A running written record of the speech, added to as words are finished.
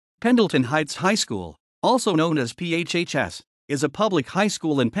Pendleton Heights High School, also known as PHHS, is a public high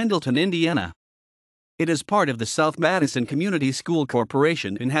school in Pendleton, Indiana. It is part of the South Madison Community School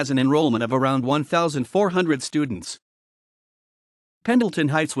Corporation and has an enrollment of around 1,400 students. Pendleton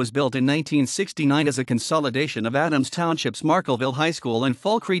Heights was built in 1969 as a consolidation of Adams Township's Markleville High School and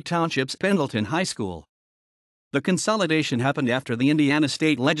Falkreek Township's Pendleton High School. The consolidation happened after the Indiana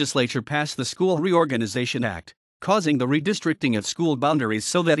State Legislature passed the School Reorganization Act, causing the redistricting of school boundaries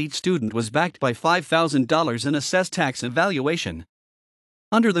so that each student was backed by $5,000 in assessed tax evaluation.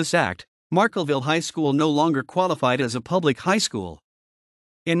 Under this act, Markleville High School no longer qualified as a public high school.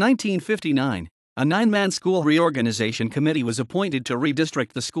 In 1959, a 9-man school reorganization committee was appointed to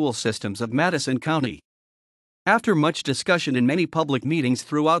redistrict the school systems of Madison County. After much discussion in many public meetings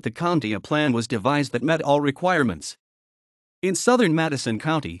throughout the county, a plan was devised that met all requirements. In southern Madison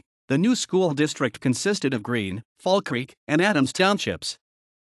County, the new school district consisted of Greene, Falkreek, and Adams Townships.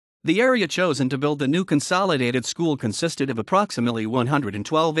 The area chosen to build the new consolidated school consisted of approximately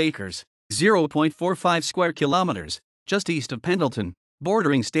 112 acres, 0.45 square kilometers, just east of Pendleton,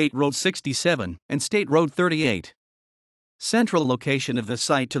 bordering State Road 67 and State Road 38. Central location of the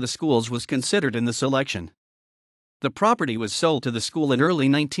site to the schools was considered in the selection. The property was sold to the school in early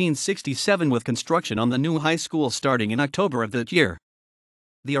 1967 with construction on the new high school starting in October of that year.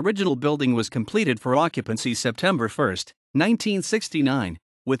 The original building was completed for occupancy September 1, 1969,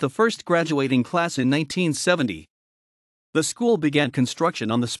 with the first graduating class in 1970. The school began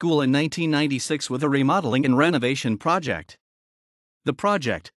construction on the school in 1996 with a remodeling and renovation project. The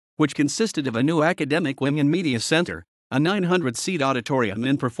project, which consisted of a new academic wing and media center, a 900-seat auditorium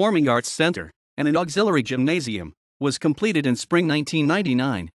and performing arts center, and an auxiliary gymnasium, was completed in spring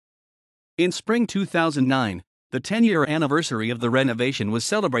 1999. In spring 2009, the 10-year anniversary of the renovation was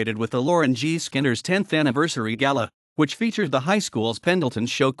celebrated with the Lauren G. Skinner's 10th Anniversary Gala, which featured the high school's Pendleton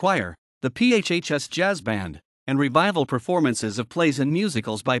Show Choir, the PHHS Jazz Band, and revival performances of plays and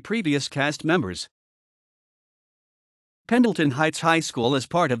musicals by previous cast members. Pendleton Heights High School is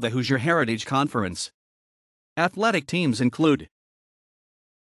part of the Hoosier Heritage Conference. Athletic teams include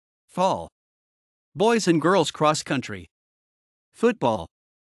fall, boys and girls cross country, football,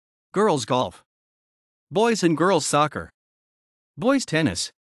 girls golf, boys and girls soccer, boys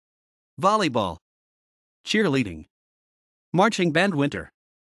tennis, volleyball, cheerleading, marching band winter,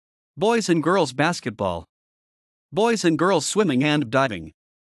 boys and girls basketball, boys and girls swimming and diving,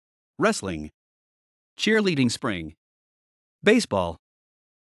 wrestling, cheerleading spring, baseball,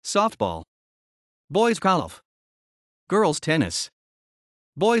 softball, boys golf, girls tennis,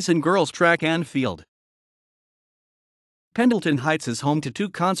 boys and girls track and field. Pendleton Heights is home to 2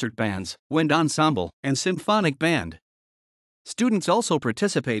 concert bands, wind ensemble, and symphonic band. Students also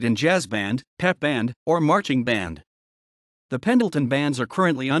participate in jazz band, pep band, or marching band. The Pendleton bands are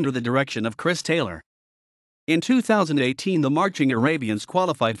currently under the direction of Chris Taylor. In 2018, the Marching Arabians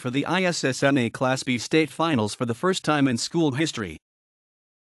qualified for the ISSMA Class B state finals for the first time in school history.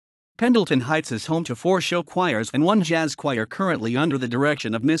 Pendleton Heights is home to 4 show choirs and 1 jazz choir currently under the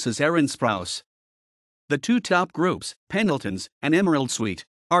direction of Mrs. Erin Sprouse. The 2 top groups, Pendleton's and Emerald Suite,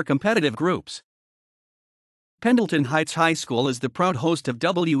 are competitive groups. Pendleton Heights High School is the proud host of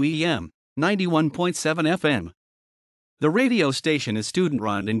WEM 91.7 FM. The radio station is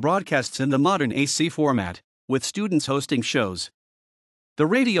student-run and broadcasts in the modern AC format, with students hosting shows. The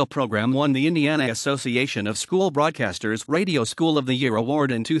radio program won the Indiana Association of School Broadcasters Radio School of the Year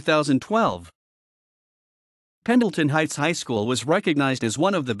Award in 2012. Pendleton Heights High School was recognized as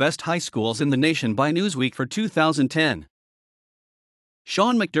one of the best high schools in the nation by Newsweek for 2010.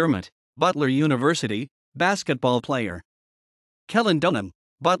 Sean McDermott, Butler University, basketball player. Kellen Dunham,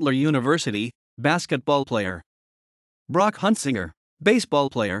 Butler University, basketball player. Brock Hunsinger, baseball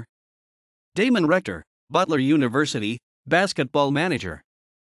player. Damon Rector, Butler University, basketball manager.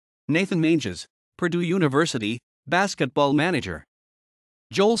 Nathan Manges, Purdue University, basketball manager.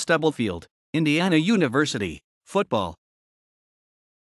 Joel Stubblefield, Indiana University, football.